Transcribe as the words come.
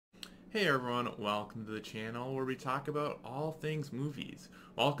Hey everyone, welcome to the channel where we talk about all things movies.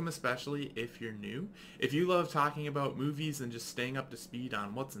 Welcome especially if you're new. If you love talking about movies and just staying up to speed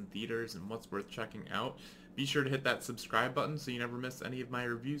on what's in theaters and what's worth checking out, be sure to hit that subscribe button so you never miss any of my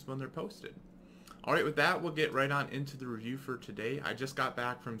reviews when they're posted. Alright, with that, we'll get right on into the review for today. I just got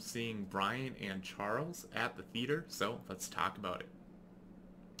back from seeing Brian and Charles at the theater, so let's talk about it.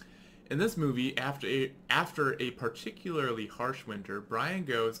 In this movie, after a particularly harsh winter, Brian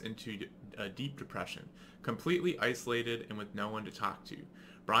goes into a deep depression, completely isolated and with no one to talk to.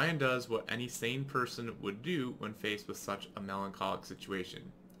 Brian does what any sane person would do when faced with such a melancholic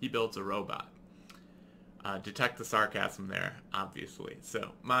situation. He builds a robot. Detect the sarcasm there, obviously.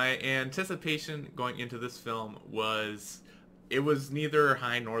 So, my anticipation going into this film it was neither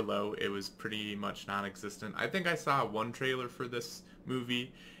high nor low. It was pretty much non-existent. I think I saw one trailer for this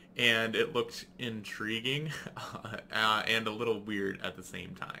movie, and it looked intriguing and a little weird at the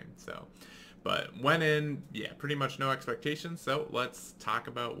same time. So, but went in, yeah, pretty much no expectations. So let's talk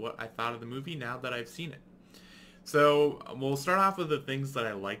about what I thought of the movie now that I've seen it. So we'll start off with the things that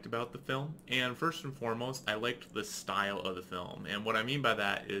I liked about the film. And first and foremost, I liked the style of the film. And what I mean by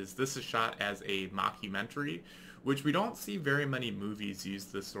that is this is shot as a mockumentary, which we don't see very many movies use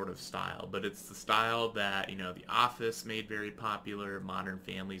this sort of style. But it's the style that, The Office made very popular, Modern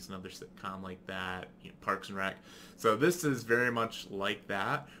Family's another sitcom like that, Parks and Rec. So this is very much like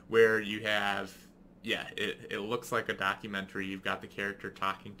that, where you have, yeah, it looks like a documentary. You've got the character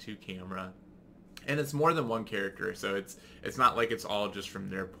talking to camera. And it's more than one character, so it's not like it's all just from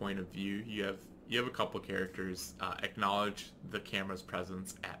their point of view. You have a couple characters acknowledge the camera's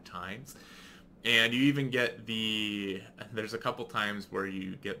presence at times, and you even get there's a couple times where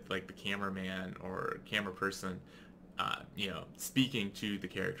you get like the cameraman or camera person, speaking to the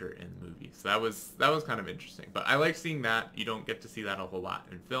character in the movie. So that was kind of interesting. But I like seeing that. You don't get to see that a whole lot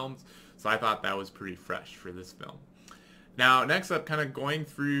in films, so I thought that was pretty fresh for this film. Now, next up, kind of going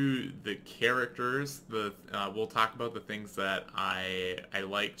through the characters, we'll talk about the things that I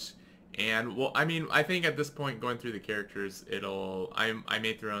liked, and well, I mean, I think at this point, going through the characters, I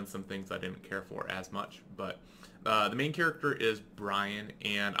may throw in some things I didn't care for as much, but the main character is Brian,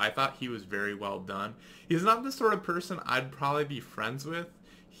 and I thought he was very well done. He's not the sort of person I'd probably be friends with.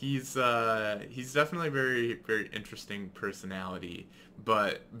 He's definitely a very, very interesting personality,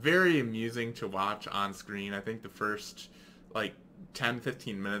 but very amusing to watch on screen. I think the first like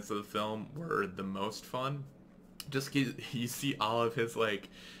 10-15 minutes of the film were the most fun. Just you see all of his like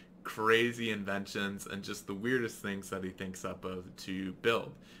crazy inventions and just the weirdest things that he thinks up of to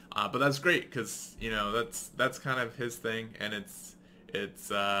build. But that's great because that's kind of his thing, and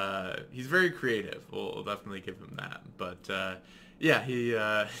he's very creative. We'll definitely give him that. But yeah, he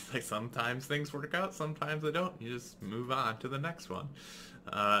like sometimes things work out, sometimes they don't. You just move on to the next one.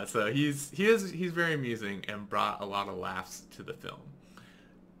 So he's very amusing and brought a lot of laughs to the film.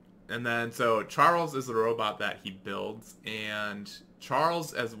 And then so Charles is the robot that he builds, and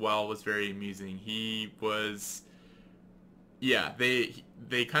Charles as well was very amusing. He was, yeah,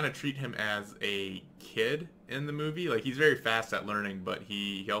 they kind of treat him as a kid in the movie. Like, he's very fast at learning, but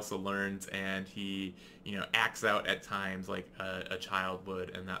he also learns, and he acts out at times like a child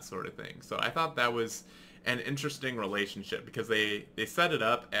would, and that sort of thing. So I thought that was an interesting relationship because they set it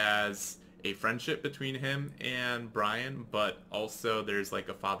up as a friendship between him and Brian, but also there's like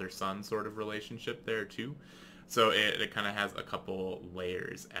a father-son sort of relationship there too. So it kind of has a couple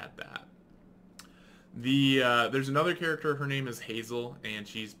layers at that. There's another character. Her name is Hazel, and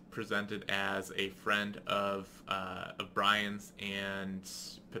she's presented as a friend of Brian's, and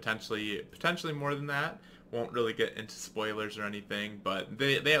potentially more than that. Won't really get into spoilers or anything, but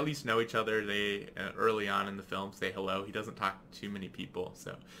they at least know each other. They early on in the film say hello. He doesn't talk to too many people,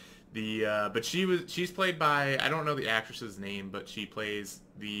 so but she's played by, I don't know the actress's name, but she plays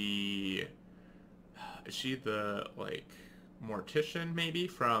is she the like mortician maybe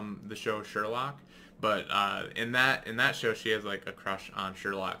from the show Sherlock? But in that show, she has like a crush on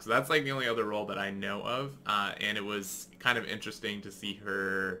Sherlock. So that's like the only other role that I know of, and it was kind of interesting to see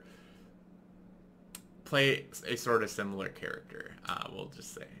her play a sort of similar character. We'll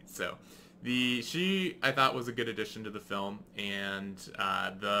just say so. She I thought was a good addition to the film, and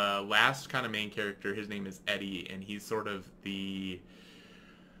the last kind of main character, his name is Eddie, and he's sort of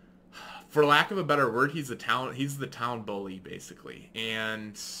for lack of a better word, he's the town bully basically,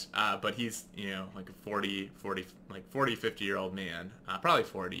 and but he's like a 40 50-year-old man, probably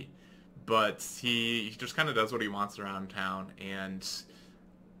 40, but he just kind of does what he wants around town, and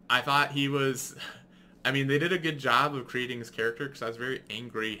I thought he was. I mean, they did a good job of creating his character because I was very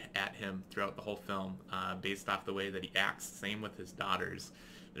angry at him throughout the whole film, based off the way that he acts. Same with his daughters.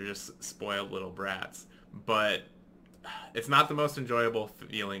 they're just spoiled little brats. But it's not the most enjoyable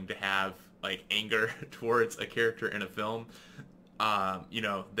feeling to have like anger towards a character in a film. You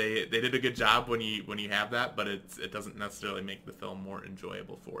know, they did a good job when you have that, but it doesn't necessarily make the film more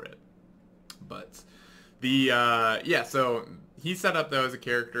enjoyable for it. But the yeah, so he's set up though as a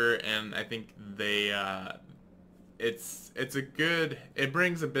character, and I think they it's a good, it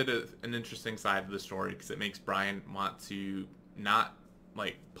brings a bit of an interesting side to the story because it makes Brian want to not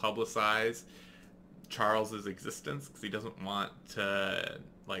like publicize Charles's existence because he doesn't want to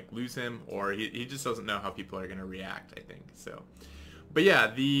like lose him, or he just doesn't know how people are going to react, I think. So but yeah,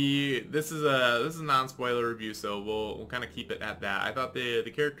 this is a non-spoiler review, so we'll kind of keep it at that. I thought the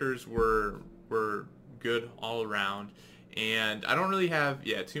characters were good all around, and I don't really have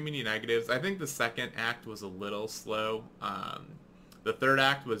too many negatives. I think the second act was a little slow. The third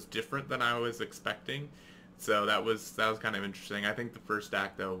act was different than I was expecting, so that was kind of interesting. I think the first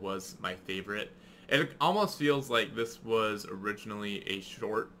act though was my favorite. It almost feels like this was originally a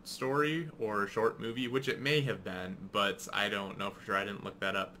short story or a short movie, which it may have been, but I don't know for sure. I didn't look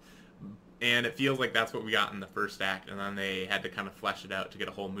that up. And it feels like that's what we got in the first act, and then they had to kind of flesh it out to get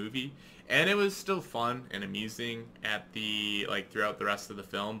a whole movie. And it was still fun and amusing at the throughout the rest of the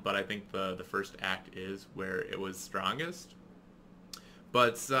film, but I think the first act is where it was strongest.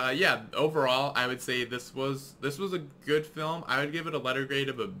 But yeah, overall, I would say this was a good film. I would give it a letter grade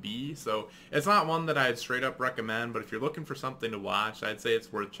of a B. So it's not one that I'd straight up recommend, but if you're looking for something to watch, I'd say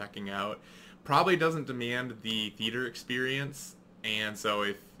it's worth checking out. Probably doesn't demand the theater experience, and so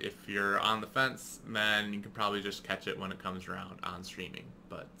if you're on the fence, then you can probably just catch it when it comes around on streaming.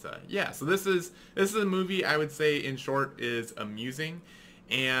 But yeah, so this is a movie I would say in short is amusing.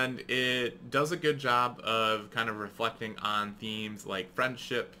 And it does a good job of kind of reflecting on themes like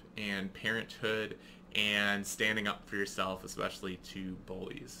friendship and parenthood and standing up for yourself, especially to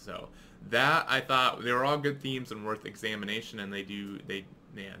bullies. So that, I thought they were all good themes and worth examination, and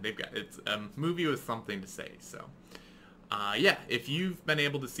they've got, it's a movie with something to say. So yeah, if you've been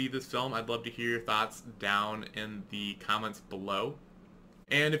able to see this film, I'd love to hear your thoughts down in the comments below.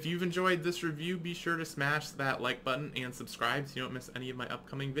 And if you've enjoyed this review, be sure to smash that like button and subscribe so you don't miss any of my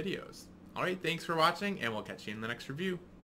upcoming videos. Alright, thanks for watching, and we'll catch you in the next review.